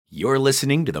You're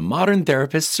listening to the Modern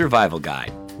Therapist Survival Guide,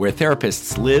 where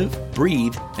therapists live,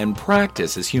 breathe, and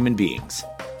practice as human beings.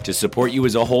 To support you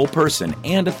as a whole person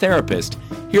and a therapist,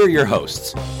 here are your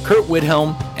hosts, Kurt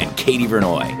Widhelm and Katie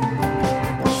Vernoy.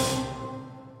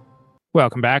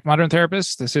 Welcome back, Modern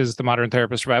Therapists. This is the Modern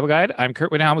Therapist Survival Guide. I'm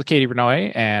Kurt Widhelm with Katie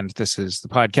Vernoy, and this is the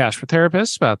podcast for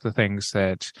therapists about the things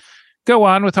that go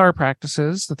on with our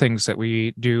practices, the things that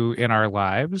we do in our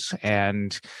lives.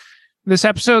 And this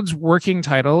episode's working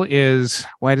title is,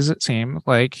 Why Does It Seem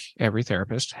Like Every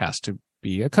Therapist Has to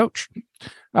Be a Coach?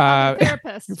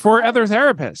 For other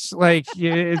therapists. Like,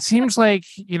 it seems like,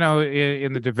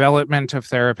 in the development of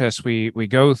therapists, we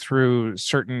go through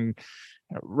certain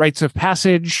rites of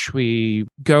passage. We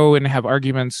go and have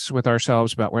arguments with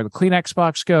ourselves about where the Kleenex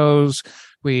box goes.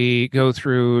 We go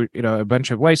through, a bunch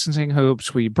of licensing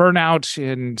hoops. We burn out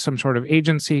in some sort of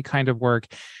agency kind of work.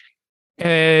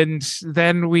 And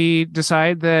then we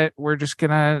decide that we're just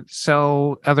going to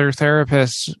sell other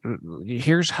therapists.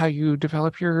 Here's how you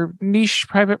develop your niche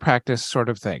private practice sort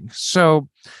of thing. So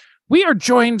we are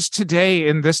joined today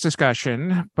in this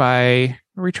discussion by a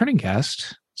returning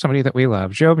guest, somebody that we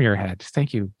love, Joe Muirhead.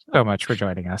 Thank you so much for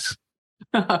joining us.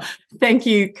 Thank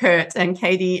you, Kurt and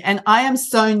Katie. And I am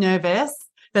so nervous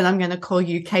that I'm going to call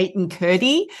you Kate and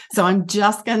Curdy. So I'm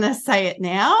just going to say it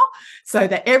now so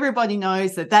that everybody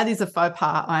knows that is a faux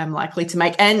pas I am likely to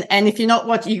make. And if you're not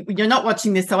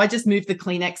watching this, so I just moved the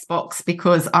Kleenex box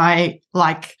because I,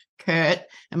 like Kurt,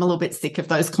 am a little bit sick of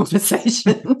those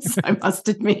conversations, I must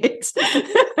admit.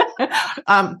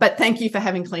 But thank you for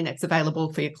having Kleenex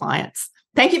available for your clients.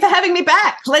 Thank you for having me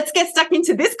back. Let's get stuck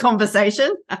into this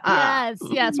conversation.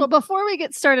 Yes. Well, before we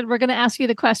get started, we're going to ask you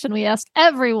the question we ask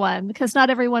everyone, because not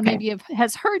everyone maybe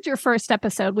has heard your first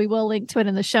episode. We will link to it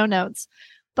in the show notes.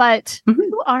 But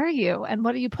who are you and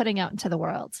what are you putting out into the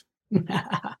world?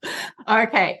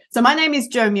 Okay. So my name is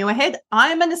Joe Muirhead.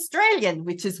 I'm an Australian,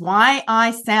 which is why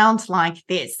I sound like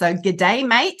this. So g'day,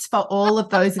 mate, for all of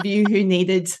those of you who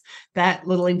needed that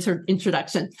little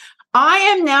introduction. I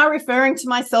am now referring to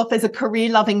myself as a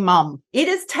career-loving mum. It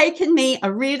has taken me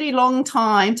a really long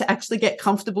time to actually get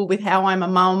comfortable with how I'm a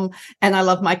mum and I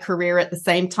love my career at the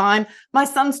same time. My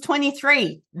son's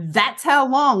 23. That's how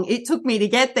long it took me to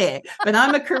get there. But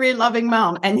I'm a career-loving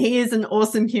mum and he is an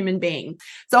awesome human being.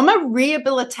 So I'm a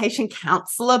rehabilitation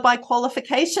counsellor by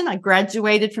qualification. I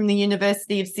graduated from the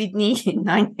University of Sydney in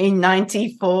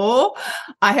 1994.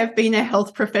 I have been a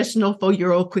health professional for,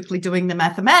 you're all quickly doing the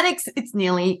mathematics, it's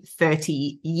nearly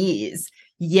 30 years.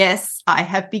 Yes, I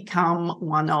have become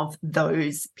one of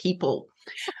those people.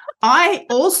 I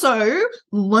also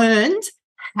learned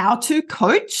how to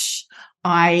coach.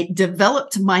 I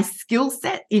developed my skill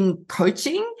set in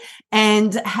coaching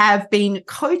and have been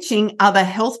coaching other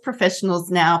health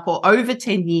professionals now for over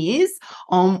 10 years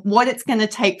on what it's going to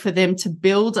take for them to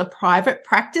build a private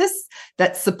practice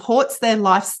that supports their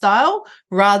lifestyle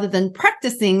rather than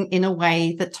practicing in a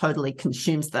way that totally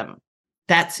consumes them.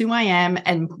 That's who I am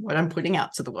and what I'm putting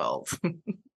out to the world.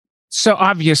 So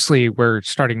obviously we're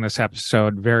starting this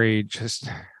episode very just,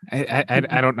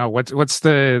 I don't know, what's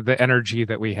the energy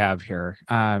that we have here?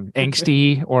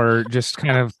 Angsty or just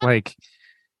kind of like,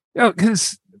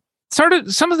 because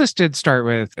some of this did start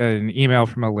with an email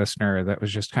from a listener that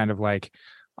was just kind of like,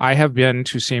 I have been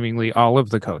to seemingly all of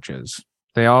the coaches.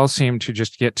 They all seem to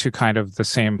just get to kind of the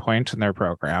same point in their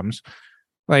programs.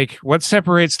 Like, what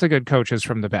separates the good coaches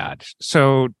from the bad?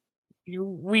 So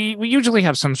we usually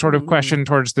have some sort of question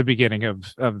towards the beginning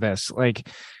of this. Like,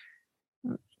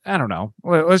 I don't know.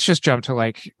 Let's just jump to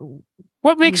like,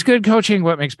 what makes good coaching?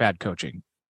 What makes bad coaching?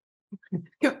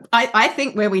 I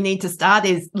think where we need to start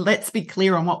is let's be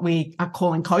clear on what we are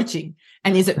calling coaching.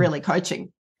 And is it really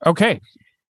coaching? Okay.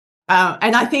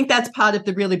 And I think that's part of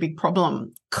the really big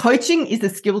problem. Coaching is a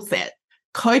skill set.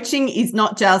 Coaching is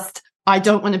not just, I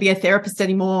don't want to be a therapist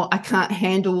anymore. I can't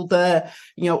handle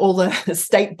all the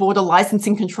state border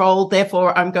licensing control.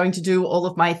 Therefore, I'm going to do all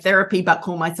of my therapy, but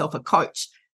call myself a coach.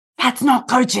 That's not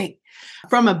coaching.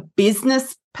 From a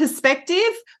business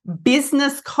perspective,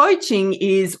 business coaching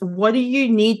is what do you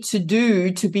need to do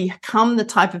to become the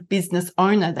type of business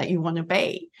owner that you want to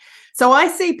be? So I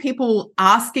see people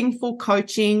asking for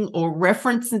coaching or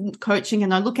referencing coaching,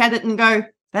 and I look at it and go,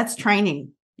 that's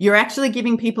training. You're actually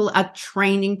giving people a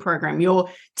training program.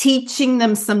 You're teaching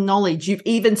them some knowledge. You've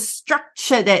even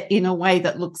structured it in a way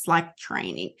that looks like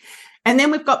training. And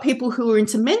then we've got people who are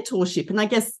into mentorship. And I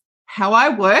guess how I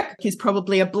work is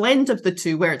probably a blend of the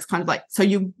two, where it's kind of like, so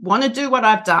you want to do what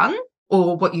I've done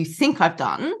or what you think I've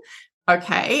done.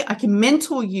 Okay, I can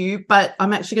mentor you, but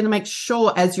I'm actually going to make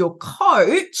sure as your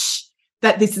coach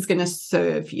that this is going to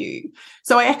serve you.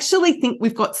 So I actually think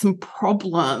we've got some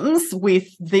problems with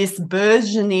this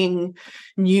burgeoning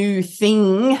new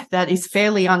thing that is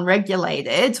fairly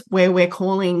unregulated, where we're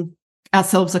calling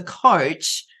ourselves a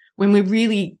coach when we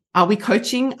really, are we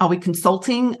coaching? Are we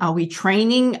consulting? Are we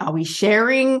training? Are we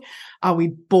sharing? Are we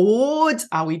bored?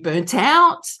 Are we burnt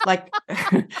out? Like,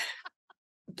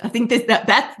 I think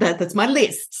that's my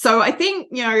list. So I think,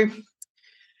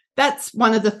 that's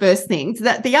one of the first things.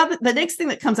 That the next thing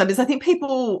that comes up is, I think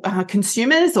people,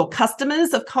 consumers or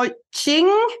customers of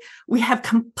coaching, we have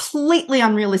completely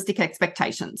unrealistic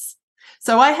expectations.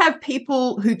 So I have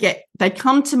people who they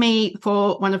come to me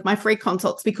for one of my free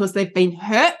consults because they've been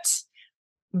hurt,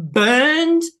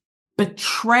 burned,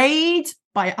 betrayed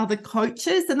by other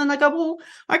coaches. And then I go, well,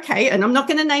 okay. And I'm not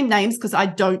going to name names because I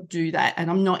don't do that. And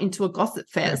I'm not into a gossip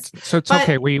fest. So it's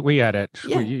okay. We edit.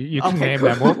 Yeah. You can name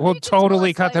them. We'll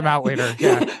totally cut them out later.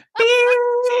 Yeah.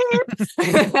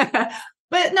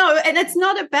 But no, and it's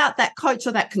not about that coach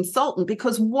or that consultant,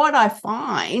 because what I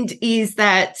find is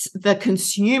that the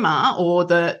consumer or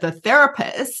the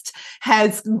therapist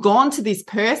has gone to this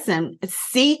person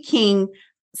seeking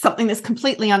something that's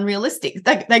completely unrealistic.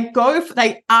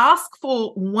 They ask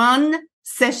for one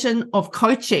session of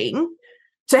coaching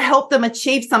to help them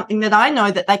achieve something that I know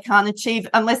that they can't achieve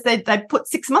unless they put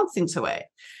 6 months into it.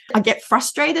 I get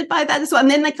frustrated by that as well.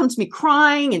 And then they come to me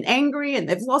crying and angry, and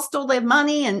they've lost all their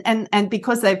money and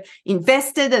because they've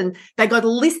invested and they got a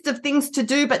list of things to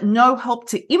do, but no help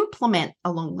to implement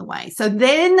along the way. So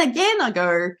then again, I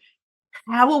go,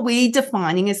 how are we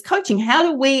defining as coaching? How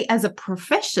do we as a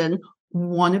profession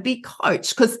want to be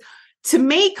coached? Because to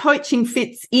me, coaching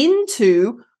fits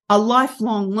into a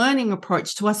lifelong learning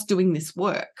approach to us doing this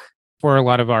work. For a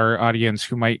lot of our audience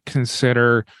who might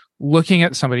consider looking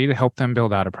at somebody to help them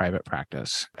build out a private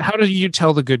practice, how do you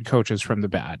tell the good coaches from the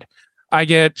bad? I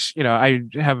get, I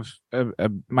have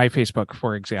my Facebook,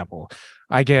 for example,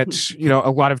 I get, a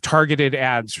lot of targeted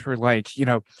ads for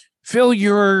fill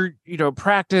your,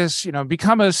 practice,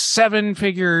 become a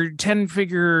 7-figure,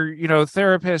 10-figure,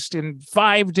 therapist in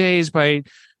 5 days by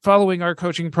following our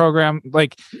coaching program.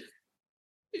 Like,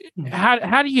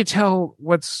 how do you tell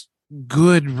what's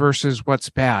good versus what's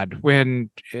bad when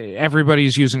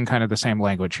everybody's using kind of the same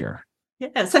language here?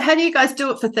 Yeah. So how do you guys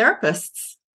do it for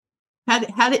therapists?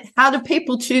 How do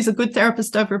people choose a good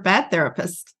therapist over a bad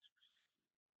therapist?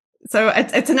 So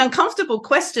it's an uncomfortable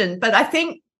question, but I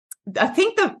think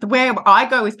that where I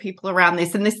go with people around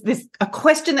this, and this a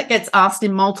question that gets asked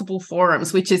in multiple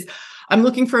forums, which is, I'm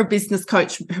looking for a business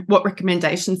coach. What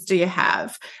recommendations do you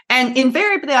have? And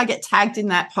invariably I get tagged in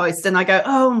that post and I go,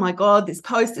 oh my God, this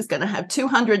post is going to have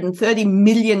 230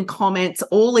 million comments,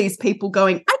 all these people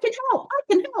going, I can help,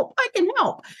 I can help, I can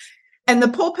help. And the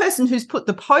poor person who's put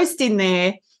the post in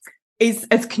there is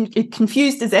as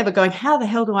confused as ever, going, how the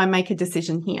hell do I make a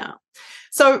decision here?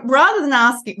 So rather than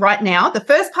ask it right now, the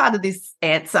first part of this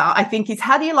answer, I think, is,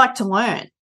 how do you like to learn?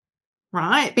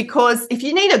 Right? Because if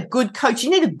you need a good coach, you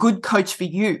need a good coach for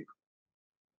you.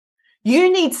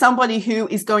 You need somebody who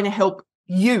is going to help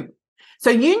you. So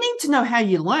you need to know how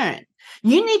you learn.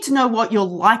 You need to know what you're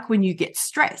like when you get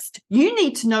stressed. You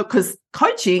need to know, because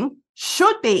coaching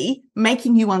should be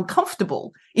making you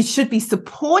uncomfortable. It should be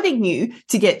supporting you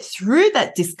to get through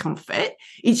that discomfort.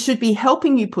 It should be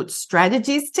helping you put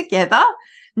strategies together,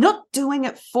 not doing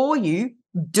it for you,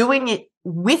 doing it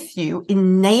with you,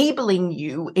 enabling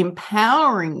you,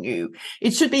 empowering you.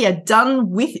 It should be a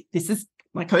this is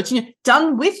my coaching,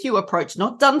 done with you approach,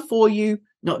 not done for you,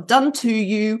 not done to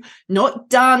you, not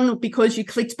done because you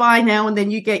clicked buy now and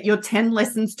then you get your 10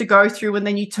 lessons to go through and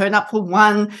then you turn up for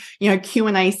one,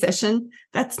 Q&A session.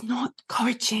 That's not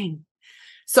coaching.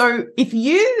 So if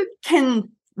you can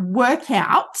work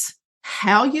out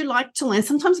how you like to learn,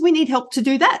 sometimes we need help to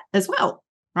do that as well,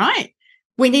 right?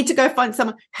 We need to go find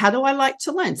someone. How do I like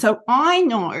to learn? So I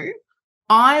know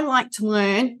I like to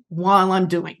learn while I'm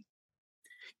doing.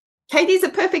 Katie's a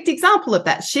perfect example of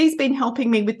that. She's been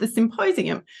helping me with the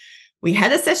symposium. We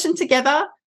had a session together.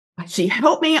 She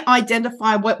helped me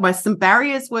identify what some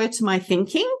barriers were to my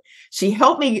thinking. She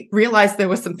helped me realize there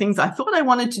were some things I thought I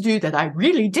wanted to do that I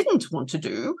really didn't want to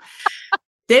do.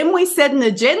 Then we set an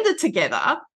agenda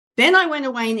together. Then I went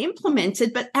away and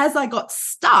implemented. But as I got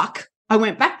stuck, I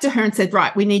went back to her and said,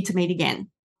 right, we need to meet again.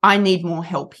 I need more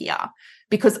help here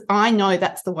because I know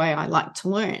that's the way I like to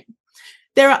learn.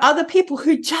 There are other people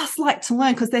who just like to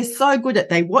learn because they're so good at,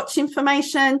 they watch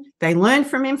information, they learn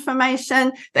from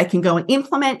information, they can go and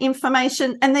implement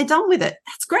information and they're done with it.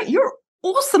 That's great. You're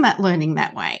awesome at learning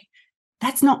that way.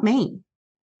 That's not me.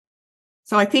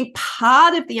 So I think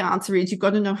part of the answer is you've got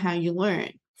to know how you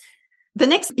learn.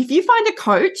 If you find a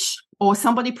coach or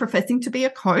somebody professing to be a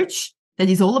coach that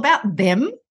is all about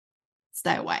them,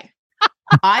 stay away.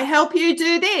 I help you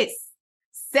do this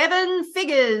 7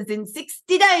 figures in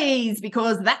 60 days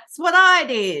because that's what I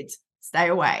did. Stay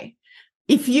away.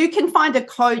 If you can find a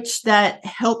coach that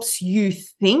helps you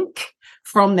think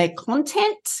from their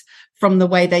content, from the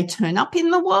way they turn up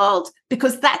in the world,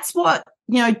 because that's what,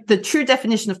 the true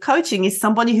definition of coaching is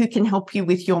somebody who can help you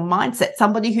with your mindset,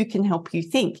 somebody who can help you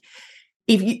think.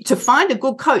 To find a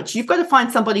good coach, you've got to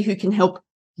find somebody who can help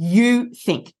you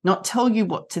think, not tell you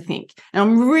what to think. And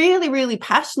I'm really, really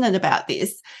passionate about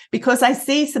this because I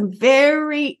see some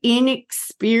very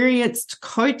inexperienced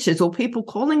coaches or people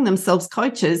calling themselves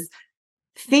coaches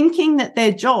thinking that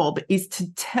their job is to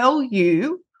tell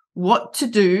you what to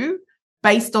do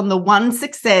based on the one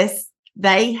success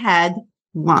they had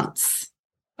once.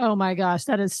 Oh my gosh,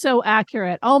 that is so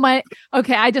accurate.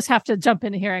 Okay, I just have to jump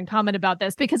in here and comment about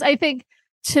this because I think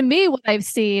to me, what I've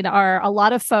seen are a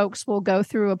lot of folks will go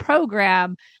through a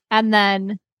program and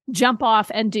then jump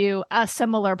off and do a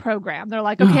similar program. They're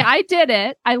like, okay, I did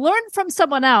it. I learned from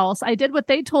someone else. I did what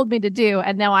they told me to do.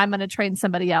 And now I'm going to train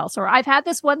somebody else. Or I've had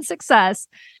this one success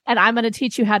and I'm going to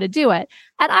teach you how to do it.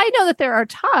 And I know that there are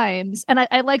times, and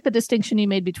I like the distinction you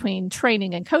made between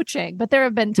training and coaching, but there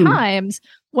have been times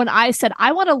when I said,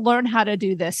 I want to learn how to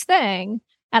do this thing.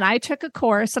 And I took a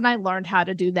course and I learned how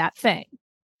to do that thing.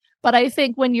 But I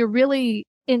think when you're really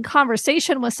in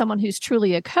conversation with someone who's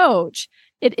truly a coach,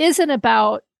 it isn't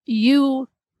about you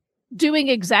doing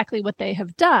exactly what they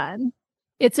have done.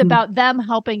 It's about them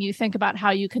helping you think about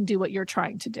how you can do what you're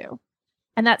trying to do.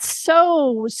 And that's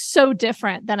so, so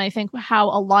different than I think how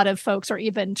a lot of folks are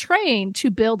even trained to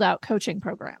build out coaching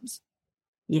programs.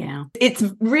 Yeah, it's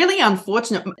really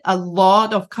unfortunate. A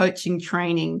lot of coaching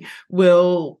training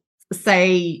will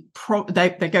say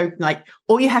they go like,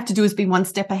 all you have to do is be one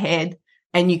step ahead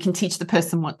and you can teach the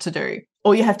person what to do.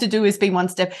 All you have to do is be one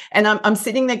step. And I'm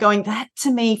sitting there going, that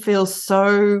to me feels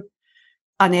so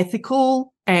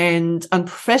unethical and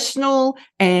unprofessional.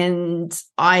 And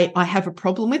I have a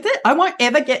problem with it. I won't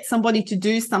ever get somebody to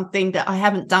do something that I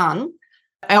haven't done.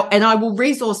 And I will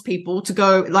resource people to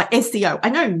go like SEO. I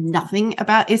know nothing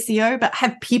about SEO, but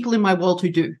have people in my world who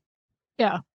do.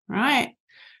 Yeah. Right.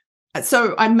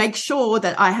 So I make sure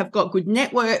that I have got good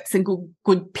networks and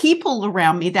good people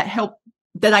around me that help,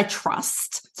 that I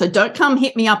trust. So don't come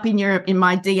hit me up in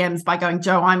my DMs by going,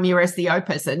 Jo, I'm your SEO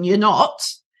person. You're not.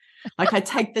 Like, I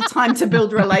take the time to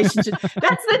build relationships.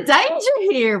 That's the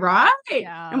danger here, right?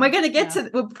 Yeah, and we're going to get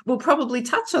to, we'll probably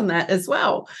touch on that as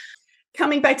well.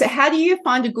 Coming back to how do you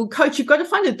find a good coach? You've got to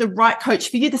find the right coach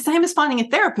for you. The same as finding a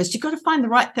therapist. You've got to find the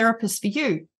right therapist for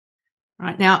you.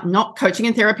 Right now, not coaching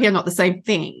and therapy are not the same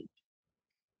thing.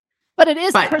 But it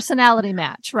is a personality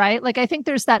match, right? Like, I think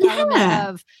there's that element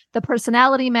of the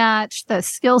personality match, the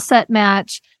skill set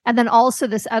match, and then also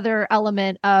this other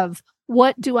element of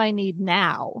what do I need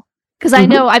now? Because I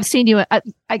know I've seen you,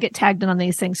 I get tagged in on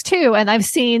these things too. And I've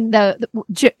seen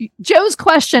Joe's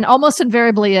question almost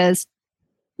invariably is,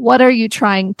 what are you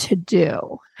trying to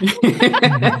do? Because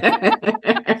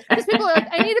people are like,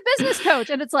 I need a business coach.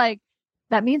 And it's like,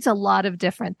 that means a lot of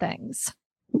different things.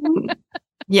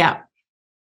 Yeah.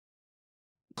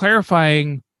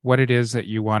 Clarifying what it is that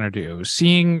you want to do,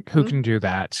 seeing who can do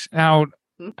that. Now,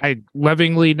 I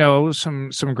lovingly know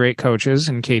some great coaches,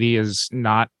 and Katie is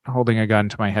not holding a gun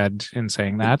to my head in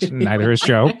saying that, and neither is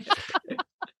Joe.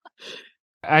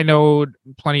 I know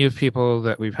plenty of people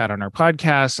that we've had on our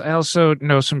podcast. I also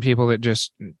know some people that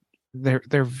just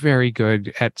they're very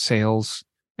good at sales,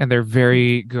 and they're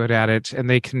very good at it, and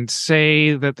they can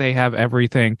say that they have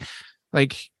everything.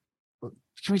 Like,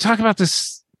 can we talk about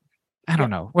this? I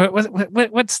don't know.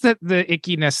 What's the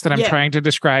ickiness that I'm trying to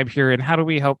describe here, and how do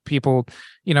we help people,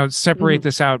 separate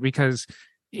this out? Because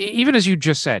even as you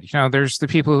just said, there's the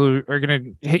people who are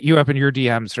going to hit you up in your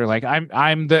DMs. They're like,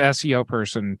 I'm the SEO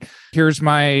person. Here's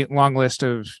my long list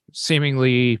of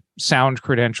seemingly sound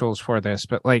credentials for this.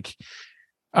 But like,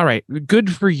 all right,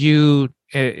 good for you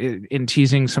in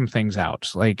teasing some things out.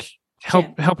 Like,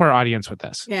 help our audience with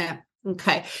this. Yeah.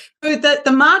 Okay. So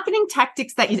the marketing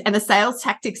tactics and the sales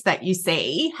tactics that you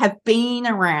see have been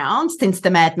around since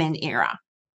the Mad Men era,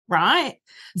 right?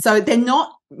 So they're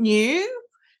not new.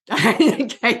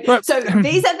 Okay. So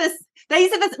these are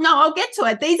the no, I'll get to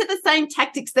it. These are the same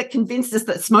tactics that convinced us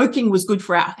that smoking was good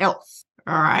for our health.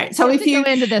 All right. So if you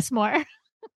go into this more.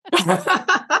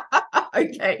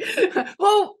 Okay.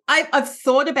 Well, I've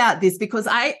thought about this because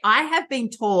I have been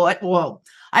taught,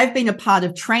 I've been a part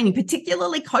of training,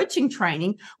 particularly coaching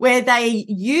training, where they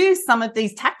use some of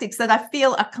these tactics that I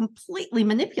feel are completely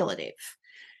manipulative.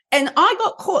 And I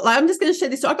got caught, I'm just going to share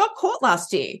this. So I got caught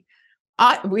last year.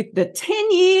 with the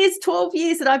 10 years, 12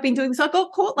 years that I've been doing, so I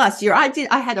got caught last year. I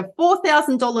had a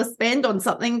 $4,000 spend on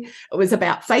something. It was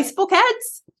about Facebook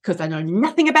ads, because I know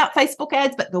nothing about Facebook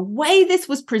ads, but the way this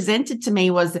was presented to me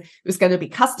was it was going to be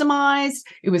customized.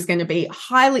 It was going to be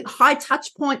high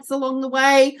touch points along the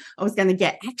way. I was going to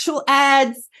get actual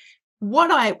ads.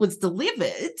 What I was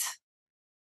delivered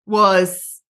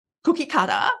was cookie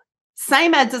cutter,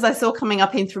 same ads as I saw coming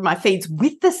up in through my feeds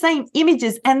with the same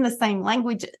images and the same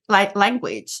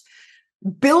language,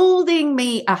 building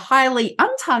me a highly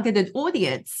untargeted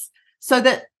audience so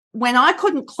that when I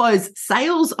couldn't close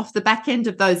sales off the back end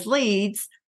of those leads,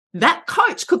 that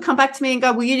coach could come back to me and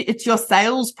go, well, it's your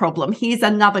sales problem. Here's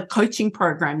another coaching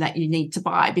program that you need to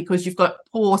buy because you've got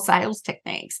poor sales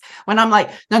techniques. When I'm like,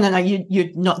 no,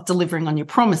 you're not delivering on your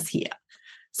promise here.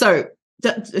 So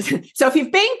if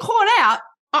you've been caught out,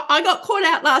 I got caught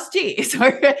out last year. So,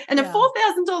 and a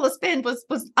 $4,000 spend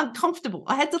was uncomfortable.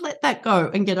 I had to let that go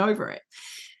and get over it.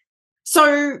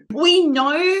 So we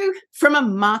know from a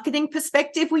marketing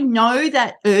perspective, we know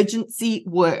that urgency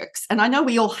works. And I know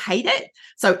we all hate it.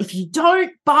 So if you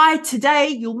don't buy today,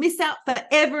 you'll miss out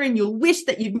forever and you'll wish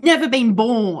that you'd never been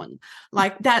born.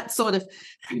 Like that sort of.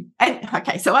 And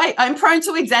okay, so I'm prone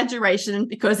to exaggeration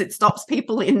because it stops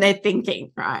people in their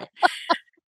thinking, right?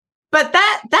 But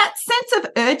that sense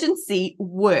of urgency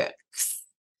works.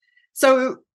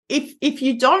 So if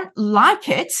you don't like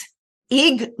it,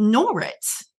 ignore it.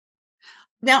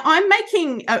 Now, I'm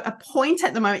making a point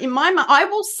at the moment. In my mind, I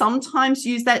will sometimes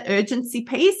use that urgency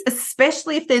piece,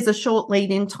 especially if there's a short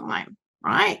lead-in time,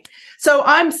 right? So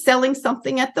I'm selling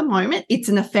something at the moment. It's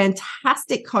in a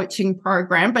fantastic coaching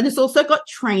program, but it's also got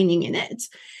training in it.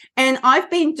 And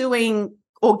I've been doing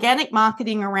organic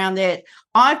marketing around it.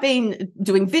 I've been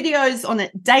doing videos on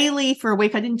it daily for a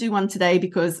week. I didn't do one today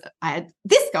because I had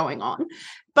this going on.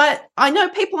 But I know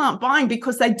people aren't buying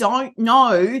because they don't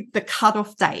know the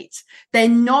cutoff date. They're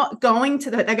not going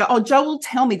to they go, oh, Joe will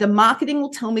tell me, the marketing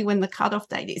will tell me when the cutoff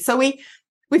date is. So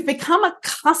we've become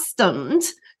accustomed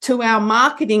to our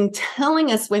marketing telling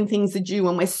us when things are due,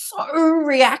 and we're so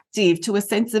reactive to a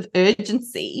sense of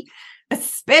urgency,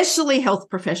 especially health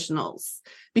professionals,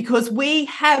 because we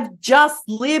have just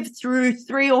lived through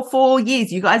 3 or 4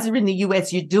 years. You guys are in the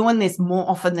US. You're doing this more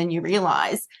often than you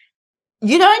realize.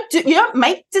 You don't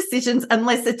make decisions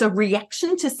unless it's a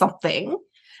reaction to something.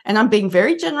 And I'm being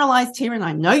very generalized here, and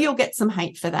I know you'll get some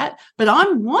hate for that, but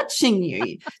I'm watching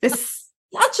you. There's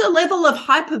such a level of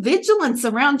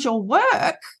hypervigilance around your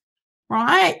work,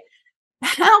 right?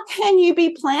 How can you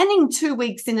be planning 2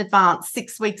 weeks in advance,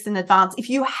 6 weeks in advance, if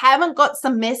you haven't got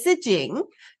some messaging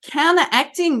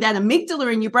counteracting that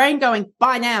amygdala in your brain going,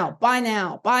 buy now, buy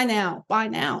now, buy now, buy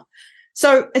now.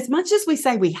 So as much as we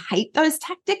say we hate those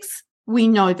tactics, we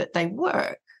know that they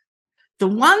work. The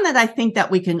one that I think that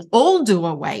we can all do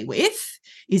away with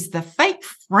is the fake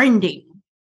friending.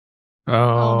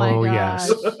 Oh my gosh.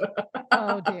 Yes.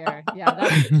 Oh dear. Yeah,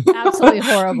 that's absolutely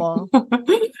horrible.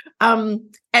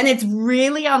 And it's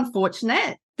really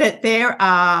unfortunate that there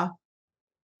are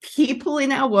people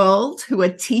in our world who are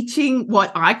teaching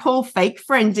what I call fake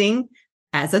friending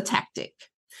as a tactic.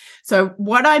 So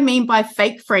what I mean by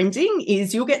fake friending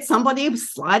is you'll get somebody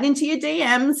slide into your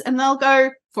DMs and they'll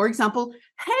go, for example,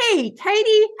 hey,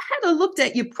 Katie, had a look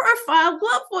at your profile.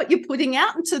 Love what you're putting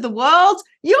out into the world.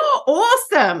 You're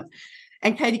awesome.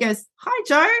 And Katie goes, hi,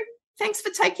 Joe. Thanks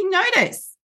for taking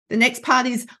notice. The next part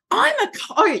is, I'm a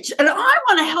coach and I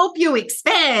want to help you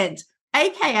expand.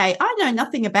 AKA, I know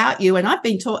nothing about you and I've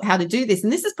been taught how to do this.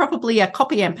 And this is probably a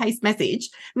copy and paste message.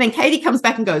 And then Katie comes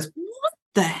back and goes, what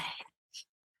the heck?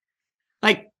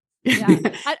 Like, yeah.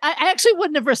 I actually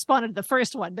wouldn't have responded to the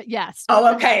first one, but yes.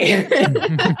 Oh, okay.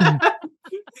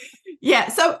 Yeah.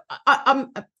 So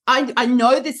I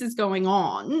know this is going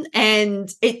on,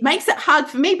 and it makes it hard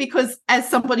for me because as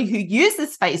somebody who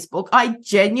uses Facebook, I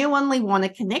genuinely want to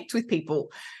connect with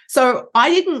people. So I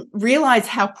didn't realize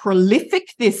how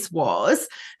prolific this was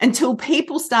until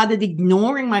people started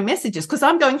ignoring my messages, because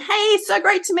I'm going, hey, so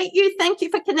great to meet you. Thank you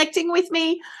for connecting with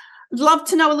me. Love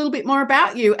to know a little bit more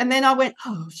about you. And then I went,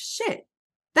 oh, shit.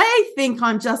 They think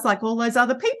I'm just like all those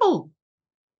other people.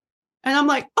 And I'm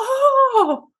like,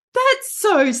 oh, that's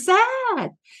so sad. Yeah.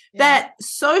 That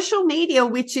social media,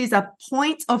 which is a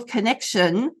point of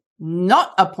connection,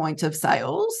 not a point of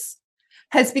sales,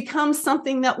 has become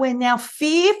something that we're now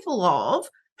fearful of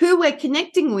who we're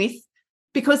connecting with.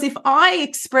 Because if I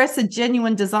express a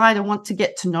genuine desire to want to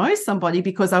get to know somebody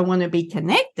because I want to be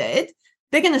connected,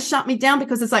 they're going to shut me down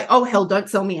because it's like, oh, hell, don't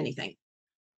sell me anything.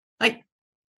 Like,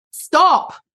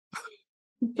 stop.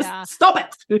 Yeah.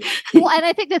 Stop it. Well, and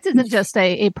I think this isn't just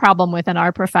a problem within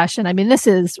our profession. I mean, this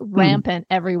is rampant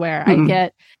everywhere. I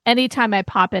get, anytime I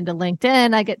pop into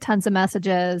LinkedIn, I get tons of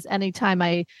messages. Anytime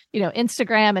I,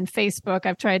 Instagram and Facebook,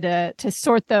 I've tried to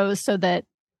sort those so that,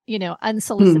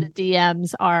 unsolicited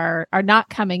DMs are not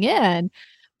coming in.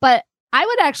 But I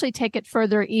would actually take it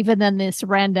further even than this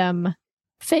random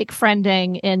fake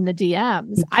friending in the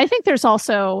DMs. I think there's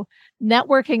also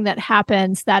networking that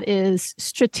happens that is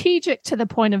strategic to the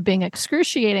point of being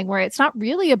excruciating, where it's not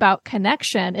really about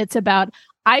connection. It's about,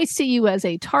 I see you as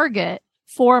a target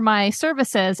for my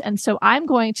services. And so I'm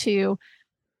going to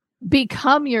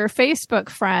become your Facebook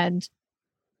friend.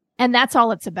 And that's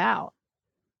all it's about.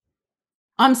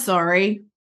 I'm sorry.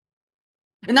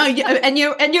 No, and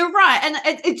you're right. And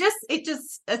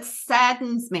it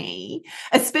saddens me,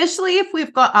 especially if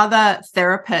we've got other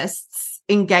therapists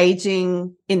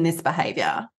engaging in this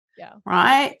behavior. Yeah.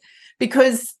 Right?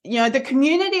 Because, the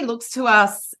community looks to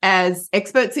us as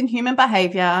experts in human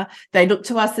behavior. They look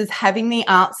to us as having the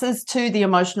answers to the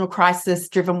emotional crisis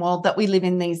driven world that we live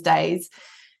in these days.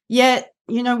 Yet,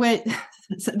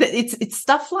 it's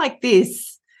stuff like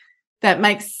this that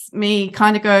makes me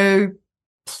kind of go,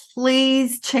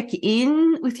 please check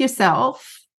in with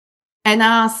yourself and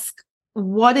ask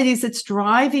what it is that's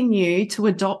driving you to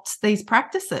adopt these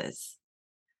practices.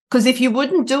 Because if you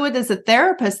wouldn't do it as a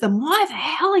therapist, then why the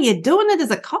hell are you doing it as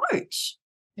a coach?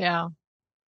 Yeah.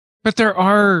 But there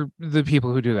are the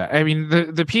people who do that. I mean,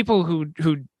 the people who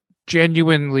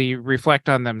genuinely reflect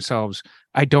on themselves,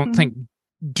 I don't think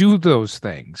do those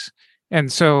things.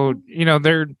 And so,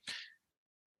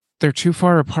 they're too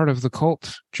far a part of the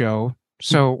cult, Joe.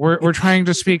 So we're trying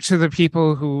to speak to the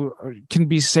people who can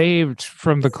be saved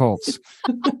from the cults.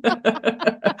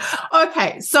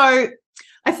 Okay, so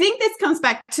I think this comes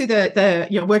back to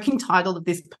the working title of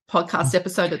this podcast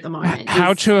episode at the moment.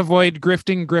 How to avoid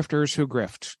grifting grifters who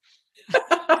grift.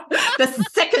 The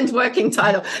second working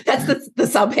title. That's the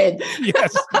subhead.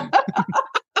 Yes.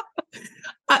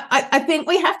 I think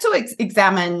we have to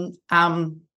examine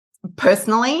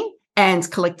personally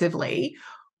and collectively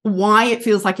why it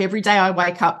feels like every day I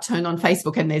wake up, turn on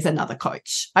Facebook, and there's another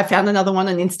coach. I found another one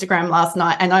on Instagram last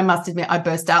night, and I must admit, I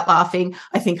burst out laughing.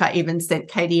 I think I even sent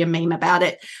Katie a meme about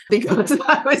it because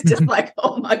I was just like,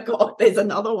 oh my God, there's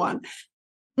another one.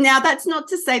 Now, that's not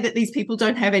to say that these people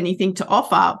don't have anything to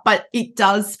offer, but it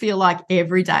does feel like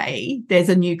every day there's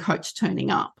a new coach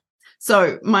turning up.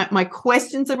 So my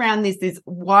questions around this is,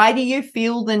 why do you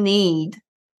feel the need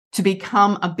to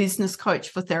become a business coach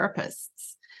for therapists?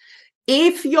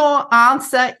 If your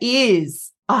answer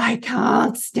is, I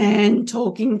can't stand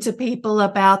talking to people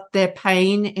about their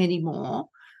pain anymore,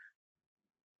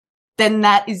 then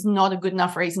that is not a good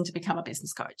enough reason to become a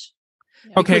business coach.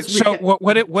 Okay, so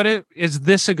is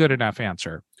this a good enough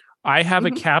answer? I have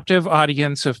a captive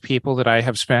audience of people that I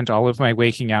have spent all of my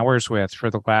waking hours with for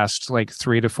the last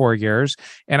 3 to 4 years.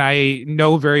 And I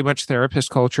know very much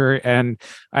therapist culture, and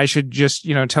I should just,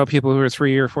 tell people who are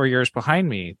 3 or 4 years behind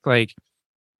me,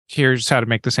 here's how to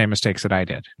make the same mistakes that I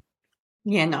did.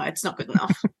 Yeah, no, it's not good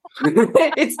enough.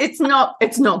 it's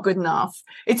not good enough.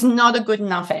 It's not a good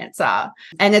enough answer.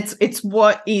 And it's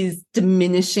what is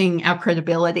diminishing our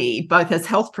credibility, both as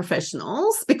health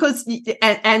professionals, because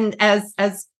and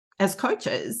as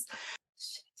coaches.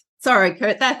 Sorry,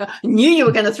 Kurt, I knew you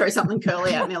were going to throw something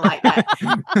curly at me like that.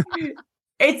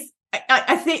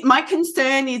 I think my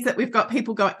concern is that we've got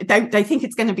people going, they think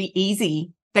it's going to be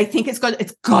easy. They think it's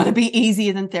got to be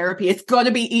easier than therapy. It's got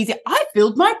to be easier. I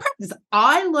filled my practice.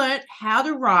 I learned how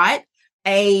to write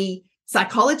a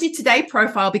Psychology Today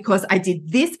profile because I did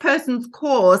this person's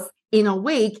course in a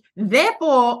week.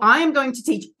 Therefore, I am going to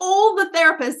teach all the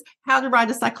therapists how to write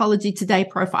a Psychology Today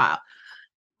profile.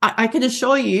 I can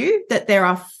assure you that there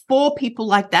are 4 people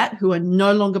like that who are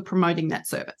no longer promoting that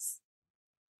service.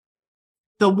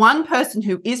 The one person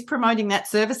who is promoting that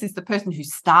service is the person who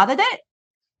started it,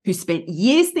 who spent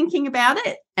years thinking about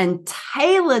it and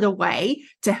tailored a way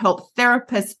to help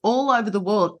therapists all over the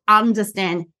world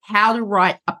understand how to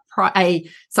write a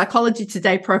Psychology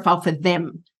Today profile for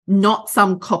them, not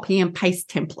some copy and paste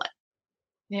template.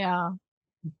 Yeah.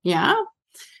 Yeah.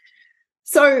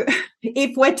 So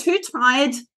if we're too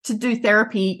tired to do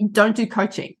therapy, don't do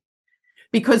coaching,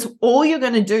 because all you're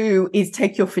going to do is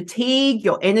take your fatigue,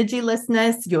 your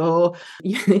energylessness, your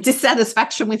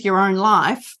dissatisfaction with your own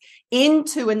life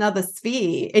into another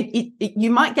sphere.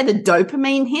 You might get a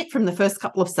dopamine hit from the first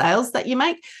couple of sales that you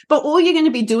make, but all you're going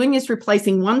to be doing is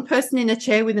replacing one person in a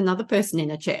chair with another person in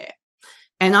a chair.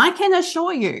 And I can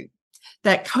assure you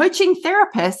that coaching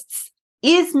therapists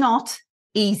is not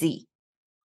easy.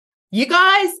 You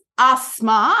guys are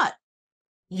smart.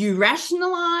 you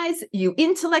rationalize, you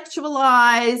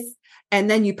intellectualize, and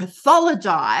then you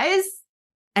pathologize,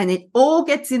 and it all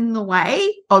gets in the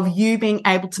way of you being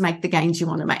able to make the gains you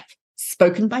want to make.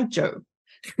 Spoken by Joe.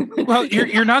 Well,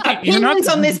 you're not the, opinions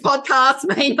on this podcast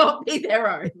may not be their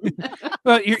own.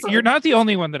 Well, you're not the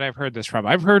only one that I've heard this from.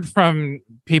 I've heard from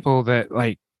people that,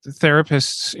 like,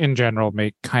 therapists in general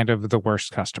make kind of the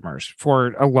worst customers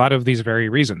for a lot of these very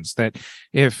reasons. That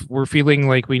if we're feeling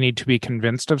like we need to be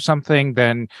convinced of something,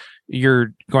 then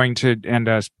you're going to end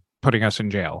us putting us in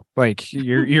jail. Like,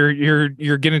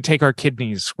 you're going to take our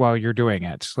kidneys while you're doing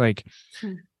it. Like,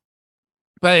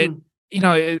 but you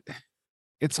know,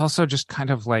 it's also just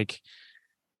kind of like,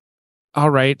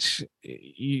 all right,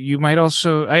 you might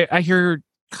also, I hear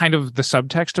kind of the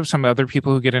subtext of some other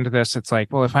people who get into this. It's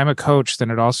like, well, if I'm a coach, then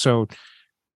it also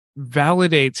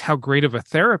validates how great of a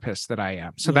therapist that I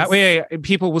am. So that way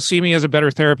people will see me as a better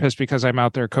therapist because I'm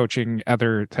out there coaching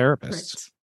other therapists.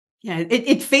 Correct. Yeah,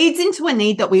 it feeds into a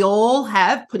need that we all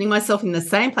have, putting myself in the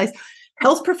same place.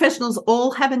 Health professionals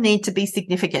all have a need to be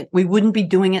significant. We wouldn't be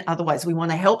doing it otherwise. We want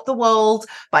to help the world.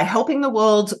 By helping the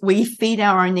world, we feed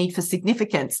our own need for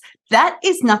significance. That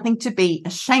is nothing to be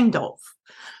ashamed of.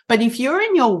 But if you're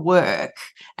in your work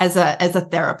as a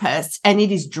therapist and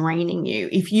it is draining you,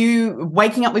 if you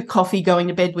waking up with coffee, going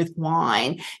to bed with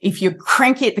wine, if you're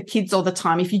cranky at the kids all the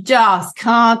time, if you just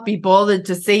can't be bothered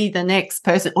to see the next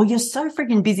person, or you're so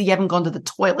freaking busy you haven't gone to the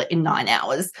toilet in 9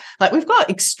 hours, like we've got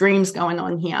extremes going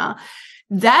on here.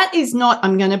 That is not,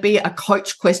 I'm going to be a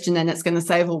coach question and it's going to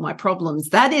save all my problems.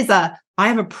 That is I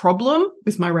have a problem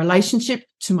with my relationship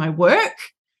to my work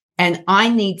and I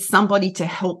need somebody to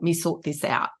help me sort this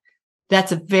out.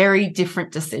 That's a very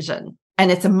different decision.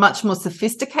 And it's a much more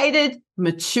sophisticated,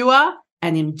 mature,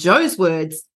 and in Joe's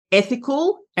words,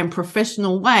 ethical and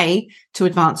professional way to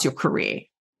advance your career.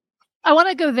 I want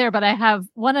to go there, but I have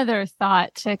one other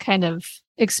thought to kind of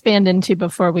expand into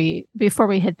before we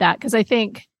hit that, because I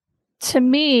think, to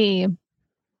me,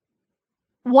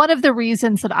 one of the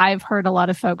reasons that I've heard a lot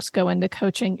of folks go into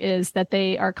coaching is that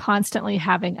they are constantly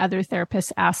having other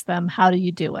therapists ask them, how do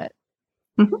you do it?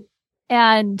 Mm-hmm.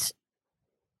 And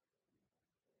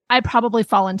I probably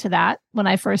fall into that when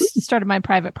I first started my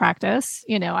private practice.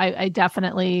 You know, I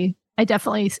definitely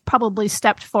probably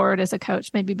stepped forward as a coach,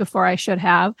 maybe before I should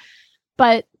have.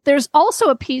 But there's also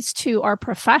a piece to our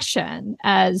profession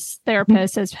as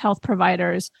therapists, as health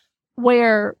providers,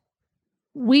 where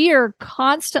we are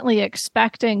constantly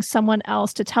expecting someone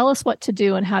else to tell us what to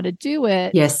do and how to do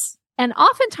it. Yes. And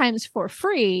oftentimes for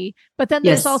free. But then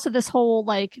there's also this whole,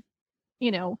 like,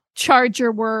 you know, charge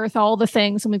your worth, all the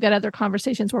things. And we've got other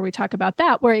conversations where we talk about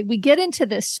that, where we get into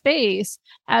this space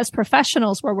as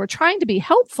professionals where we're trying to be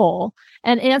helpful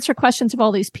and answer questions of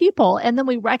all these people. And then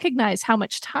we recognize how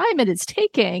much time it is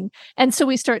taking. And so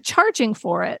we start charging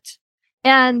for it.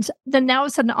 And then now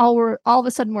all of a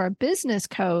sudden we're a business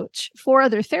coach for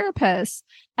other therapists.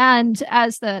 And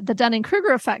as the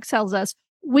Dunning-Kruger effect tells us,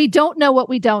 we don't know what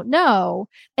we don't know.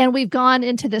 And we've gone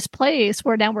into this place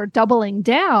where now we're doubling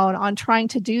down on trying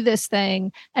to do this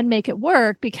thing and make it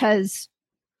work because,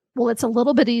 well, it's a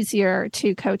little bit easier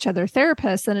to coach other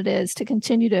therapists than it is to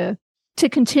continue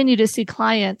to see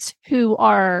clients who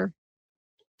are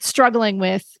struggling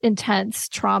with intense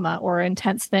trauma or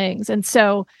intense things. And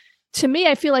so, to me,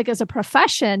 I feel like as a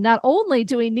profession, not only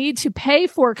do we need to pay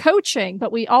for coaching,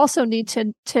 but we also need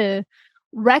to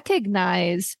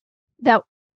recognize that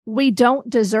we don't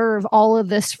deserve all of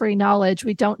this free knowledge.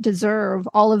 We don't deserve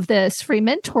all of this free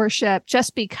mentorship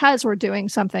just because we're doing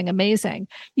something amazing.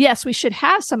 Yes, we should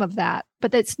have some of that,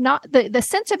 but it's not the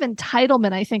sense of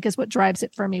entitlement, I think, is what drives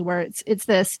it for me, where it's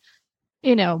this,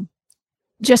 you know,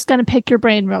 just going to pick your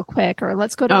brain real quick, or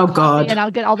let's go to coffee and I'll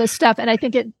get all this stuff. And I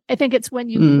think it's when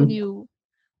you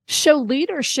show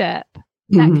leadership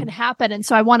that can happen. And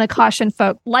so I want to caution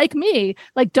folk like me,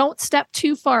 like, don't step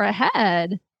too far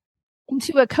ahead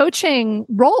into a coaching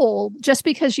role just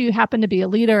because you happen to be a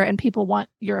leader and people want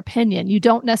your opinion. You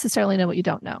don't necessarily know what you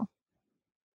don't know.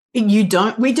 We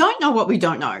don't know what we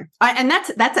don't know. And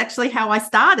that's actually how I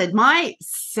started. My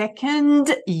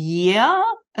second year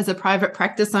as a private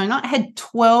practice owner, I had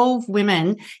 12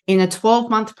 women in a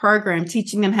 12-month program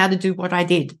teaching them how to do what I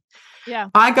did. Yeah.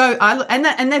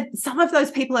 Some of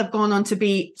those people have gone on to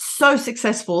be so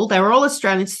successful. They were all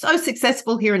Australians, so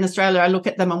successful here in Australia. I look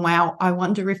at them and wow, I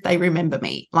wonder if they remember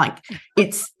me. Like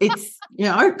it's, you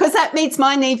know, because that meets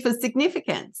my need for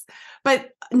significance.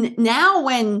 But now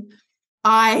when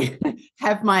I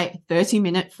have my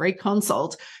 30-minute free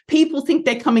consult, people think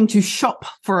they're coming to shop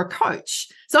for a coach.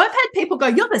 So I've had people go,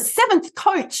 you're the 7th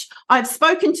coach I've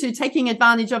spoken to taking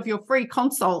advantage of your free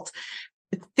consult.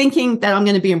 thinking that I'm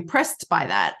going to be impressed by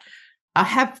that, I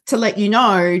have to let you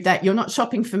know that you're not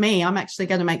shopping for me. I'm actually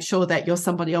going to make sure that you're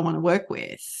somebody I want to work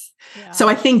with. Yeah. So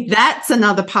I think that's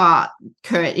another part,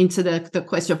 Kurt, into the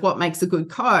question of what makes a good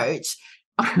coach.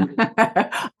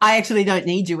 I actually don't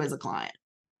need you as a client.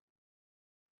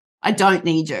 I don't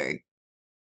need you.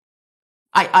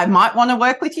 I might want to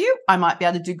work with you. I might be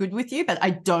able to do good with you, but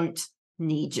I don't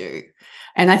need you.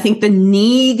 And I think the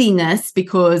neediness,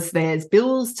 because there's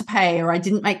bills to pay, or I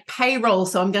didn't make payroll,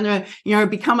 so I'm going to,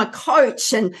 become a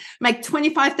coach and make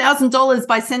 $25,000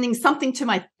 by sending something to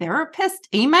my therapist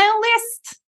email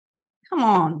list. Come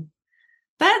on.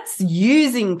 That's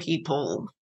using people.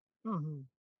 Mm-hmm.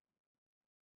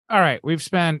 All right. We've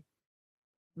spent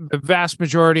the vast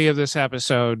majority of this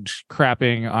episode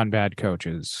crapping on bad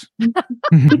coaches.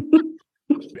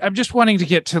 I'm just wanting to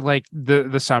get to like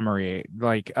the summary,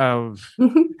 like of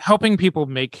helping people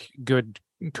make good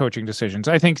coaching decisions.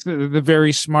 I think the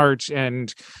very smart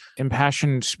and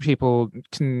impassioned people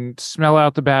can smell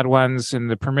out the bad ones, and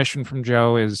the permission from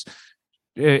Joe is,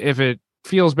 if it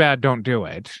feels bad, don't do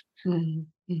it.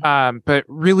 But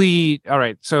really, all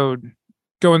right. So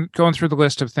going through the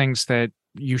list of things that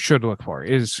you should look for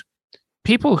is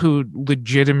people who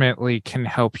legitimately can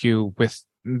help you with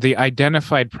the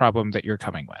identified problem that you're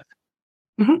coming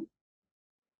with. Mm-hmm.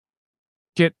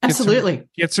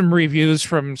 Get some reviews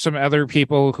from some other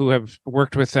people who have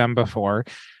worked with them before.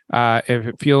 If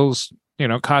it feels,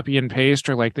 copy and paste,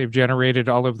 or like they've generated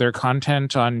all of their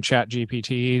content on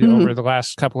ChatGPT over the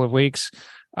last couple of weeks,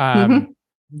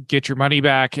 get your money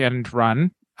back and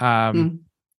run.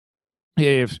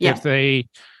 If they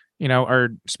are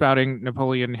spouting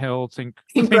Napoleon Hill, think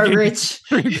grow rich.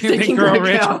 Think grow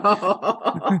rich.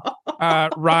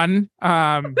 Run.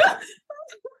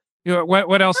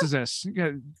 What else is this?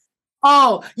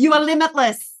 Oh, you are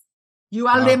limitless. You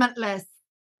are limitless.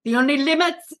 The only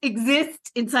limits exist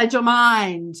inside your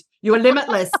mind. You are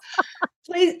limitless.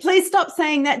 Please stop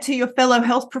saying that to your fellow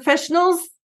health professionals.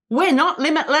 We're not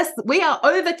limitless. We are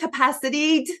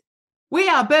overcapacitated. We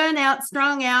are burnout,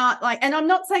 strung out. And I'm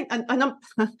not saying, some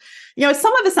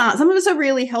of us aren't. Some of us are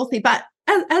really healthy, but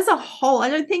as a whole, I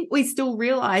don't think we still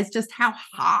realize just how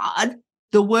hard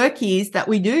the work is that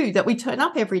we do, that we turn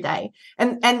up every day.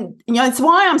 And it's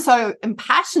why I'm so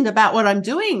impassioned about what I'm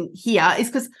doing here, is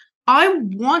because I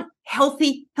want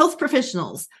healthy health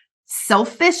professionals.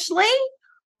 Selfishly,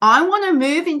 I want to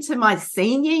move into my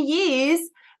senior years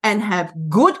and have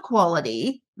good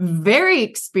quality, very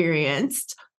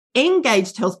experienced,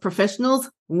 engaged health professionals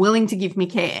willing to give me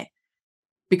care,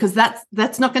 because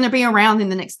that's not going to be around in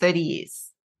the next 30 years.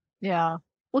 Yeah.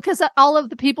 Well, because all of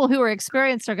the people who are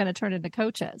experienced are going to turn into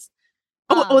coaches.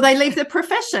 Or they leave the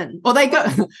profession, or they go.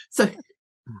 So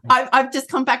I've just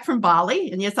come back from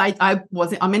Bali, and yes,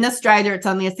 I'm in Australia. It's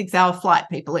only a 6-hour flight,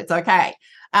 people. It's okay.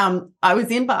 I was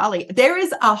in Bali. There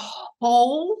is a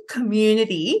whole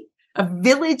community, a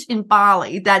village in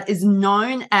Bali that is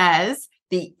known as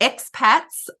the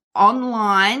expats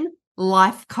online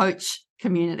life coach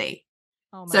community.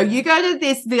 So you go to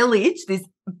this village, this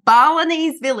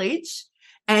Balinese village,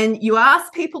 and you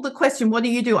ask people the question, what do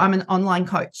you do? I'm an online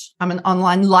coach. I'm an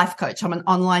online life coach. I'm an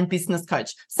online business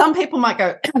coach. Some people might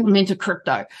go, I'm into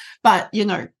crypto, but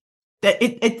there's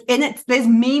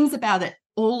memes about it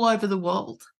all over the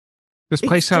world. This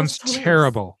place sounds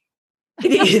terrible.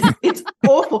 It is. It's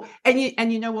awful. And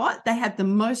you know what? They have the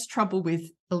most trouble with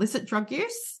illicit drug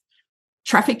use,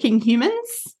 trafficking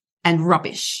humans, and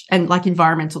rubbish, and like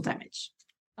environmental damage.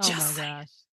 Oh my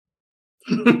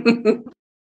gosh.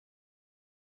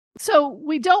 So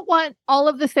we don't want all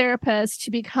of the therapists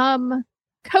to become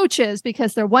coaches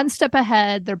because they're one step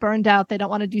ahead, they're burned out, they don't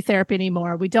want to do therapy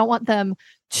anymore. We don't want them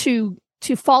to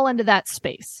fall into that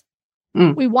space.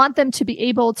 We want them to be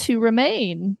able to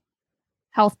remain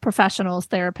health professionals,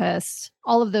 therapists,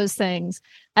 all of those things.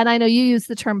 And I know you use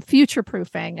the term future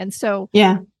proofing. And so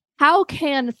how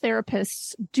can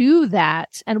therapists do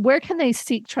that? And where can they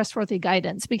seek trustworthy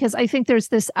guidance? Because I think there's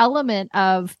this element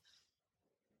of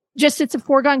just, it's a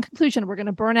foregone conclusion. We're going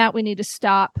to burn out. We need to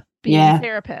stop being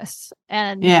therapists.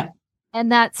 And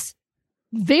that's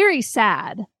very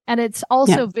sad. And it's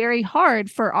also very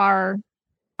hard for our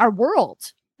world.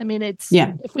 I mean,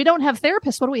 if we don't have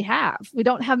therapists, what do we have? We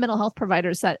don't have mental health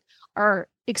providers that are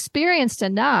experienced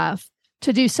enough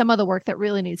to do some of the work that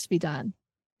really needs to be done.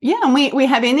 Yeah, and we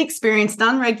have inexperienced,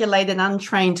 unregulated,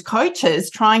 untrained coaches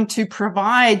trying to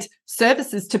provide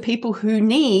services to people who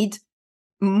need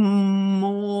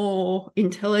more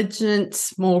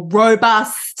intelligent, more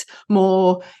robust,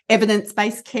 more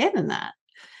evidence-based care than that.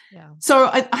 Yeah.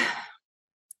 So,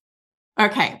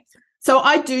 okay. So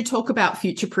I do talk about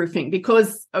future proofing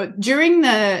because during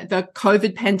the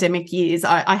COVID pandemic years,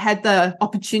 I had the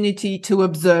opportunity to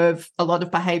observe a lot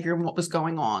of behavior and what was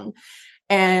going on.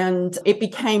 And it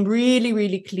became really,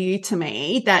 really clear to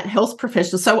me that health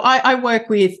professionals, so I work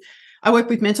with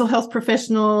mental health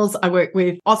professionals. I work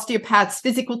with osteopaths,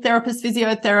 physical therapists,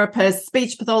 physiotherapists,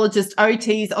 speech pathologists,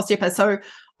 OTs, osteopaths. So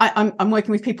I'm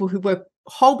working with people who work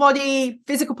whole body,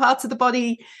 physical parts of the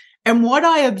body. And what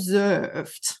I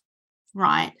observed,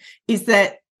 right, is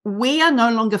that we are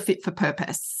no longer fit for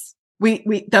purpose.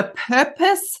 The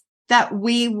purpose that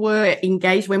we were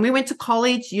engaged when we went to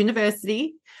college,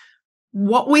 university,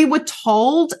 what we were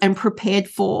told and prepared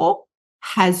for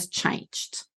has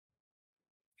changed.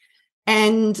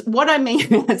 And what I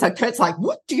mean, so Kurt's like,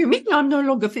 what do you mean I'm no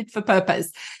longer fit for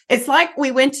purpose? It's like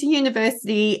we went to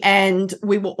university and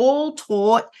we were all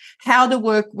taught how to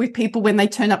work with people when they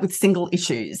turn up with single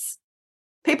issues.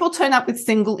 People turn up with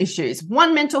single issues,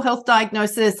 one mental health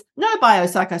diagnosis, no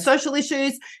biopsychosocial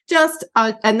issues,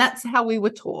 and that's how we were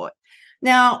taught.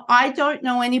 Now, I don't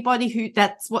know anybody who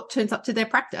that's what turns up to their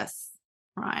practice,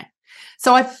 right?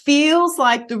 So it feels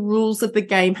like the rules of the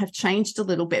game have changed a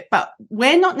little bit, but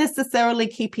we're not necessarily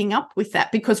keeping up with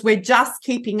that because we're just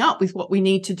keeping up with what we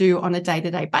need to do on a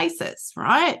day-to-day basis,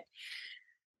 right?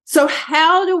 So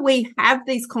how do we have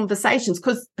these conversations?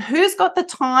 Because who's got the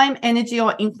time, energy,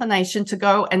 or inclination to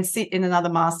go and sit in another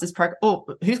master's program? Or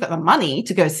who's got the money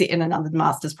to go sit in another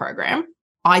master's program?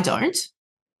 I don't,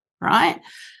 right?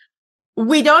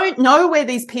 We don't know where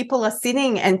these people are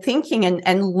sitting and thinking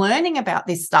and learning about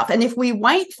this stuff. And if we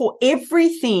wait for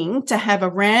everything to have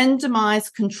a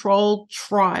randomized controlled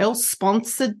trial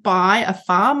sponsored by a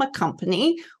pharma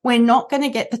company, we're not going to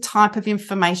get the type of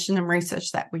information and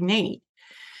research that we need.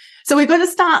 So we've got to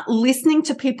start listening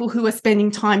to people who are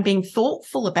spending time being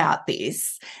thoughtful about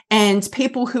this and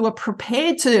people who are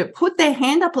prepared to put their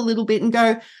hand up a little bit and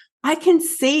go, I can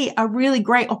see a really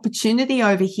great opportunity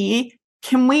over here.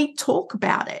 Can we talk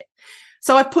about it?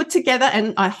 So I put together,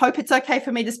 and I hope it's okay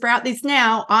for me to sprout this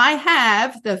now, I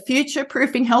have the Future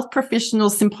Proofing Health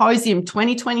Professionals Symposium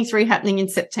 2023 happening in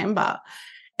September.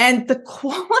 And the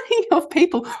quality of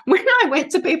people, when I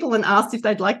went to people and asked if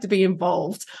they'd like to be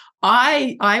involved,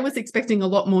 I was expecting a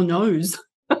lot more no's.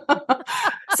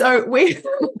 So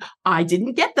I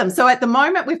didn't get them. So at the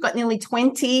moment, we've got nearly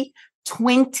 20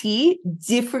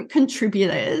 different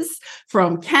contributors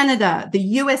from Canada, the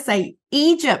USA,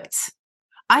 Egypt.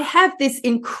 I have this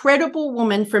incredible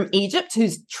woman from Egypt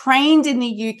who's trained in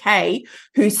the UK,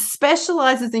 who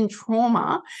specializes in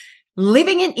trauma,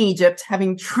 living in Egypt,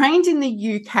 having trained in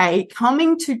the UK,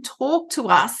 coming to talk to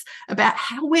us about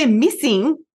how we're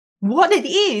missing what it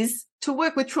is to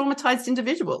work with traumatized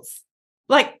individuals.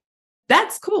 Like,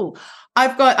 that's cool.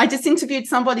 I just interviewed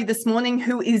somebody this morning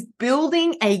who is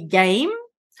building a game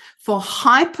for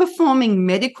high-performing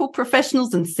medical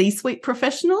professionals and C-suite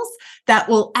professionals that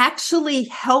will actually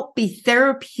help be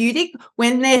therapeutic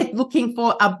when they're looking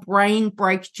for a brain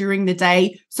break during the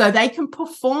day so they can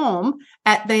perform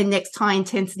at their next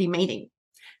high-intensity meeting.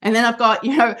 And then I've got,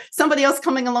 somebody else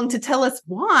coming along to tell us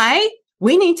why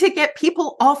we need to get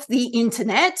people off the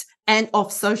internet and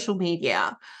off social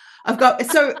media.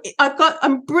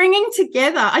 I'm bringing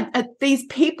together these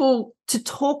people to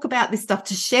talk about this stuff,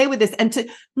 to share with us and to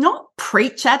not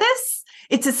preach at us.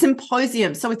 It's a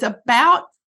symposium. So it's about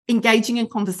engaging in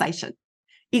conversation.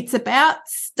 It's about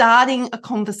starting a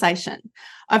conversation.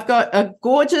 I've got a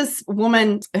gorgeous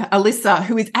woman, Alyssa,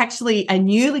 who is actually a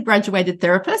newly graduated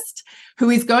therapist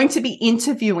who is going to be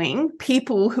interviewing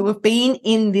people who have been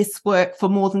in this work for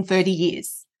more than 30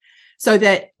 years so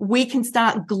that we can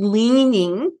start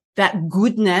gleaning that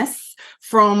goodness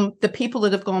from the people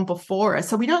that have gone before us.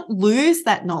 So we don't lose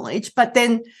that knowledge, but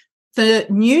then the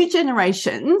new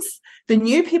generations, the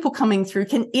new people coming through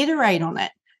can iterate on it.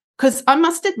 Because I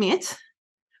must admit,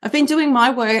 I've been doing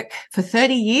my work for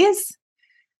 30 years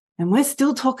and we're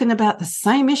still talking about the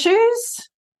same issues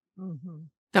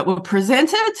that were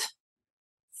presented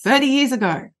 30 years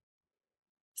ago.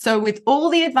 So with all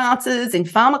the advances in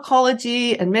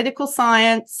pharmacology and medical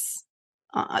science,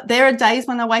 there are days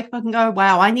when I wake up and go,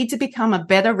 wow, I need to become a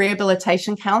better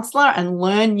rehabilitation counselor and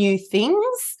learn new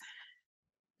things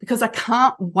because I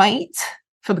can't wait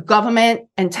for the government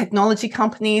and technology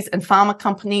companies and pharma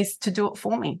companies to do it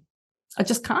for me. I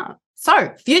just can't.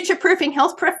 So Future Proofing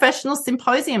Health Professionals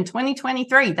Symposium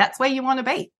 2023, that's where you want to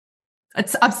be.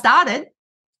 I've started.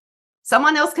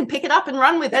 Someone else can pick it up and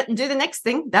run with it and do the next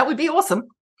thing. That would be awesome.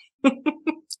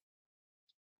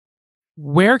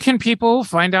 Where can people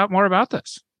find out more about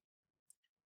this?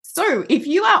 So if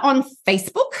you are on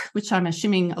Facebook, which I'm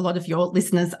assuming a lot of your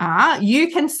listeners are, you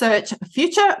can search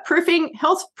Future Proofing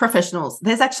Health Professionals.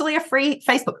 There's actually a free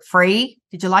Facebook. Free.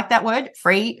 Did you like that word?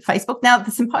 Free Facebook. Now,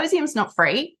 the symposium's not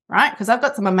free, right? Because I've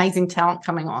got some amazing talent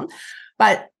coming on.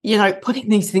 But, putting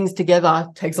these things together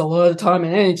takes a lot of time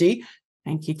and energy.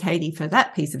 Thank you, Katie, for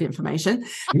that piece of information.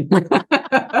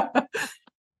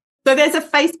 So there's a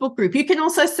Facebook group. You can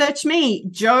also search me,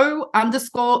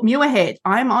 Joe_Muirhead.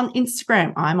 I'm on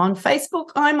Instagram. I'm on Facebook.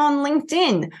 I'm on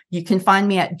LinkedIn. You can find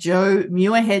me at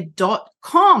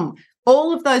joemuirhead.com.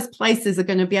 All of those places are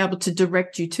going to be able to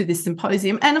direct you to this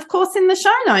symposium. And of course, in the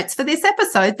show notes for this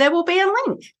episode, there will be a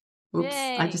link. Oops,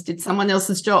 Yay. I just did someone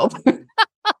else's job.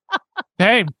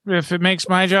 Hey, if it makes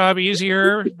my job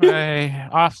easier by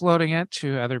offloading it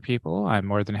to other people, I'm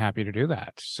more than happy to do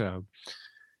that. So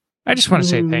I just want to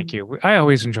say thank you. I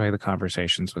always enjoy the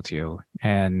conversations with you,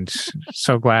 and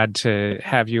so glad to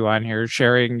have you on here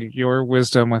sharing your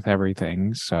wisdom with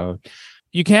everything. So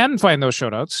you can find those show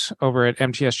notes over at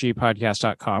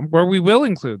mtsgpodcast.com, where we will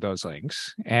include those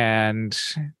links, and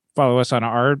follow us on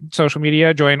our social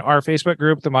media, join our Facebook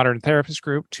group, the Modern Therapist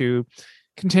Group, to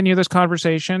continue this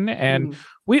conversation. And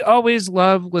we always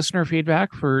love listener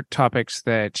feedback for topics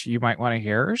that you might want to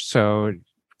hear. So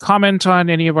comment on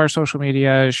any of our social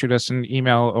media, shoot us an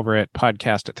email over at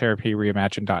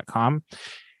podcast@therapyreimagined.com.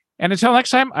 And until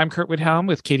next time, I'm Kurt Widhelm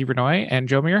with Katie Vernoy and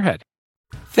Joe Muirhead.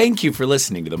 Thank you for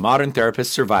listening to the Modern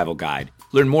Therapist Survival Guide.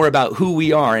 Learn more about who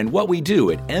we are and what we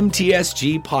do at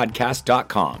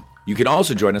mtsgpodcast.com. You can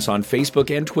also join us on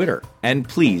Facebook and Twitter. And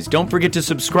please don't forget to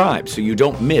subscribe so you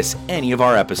don't miss any of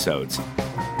our episodes.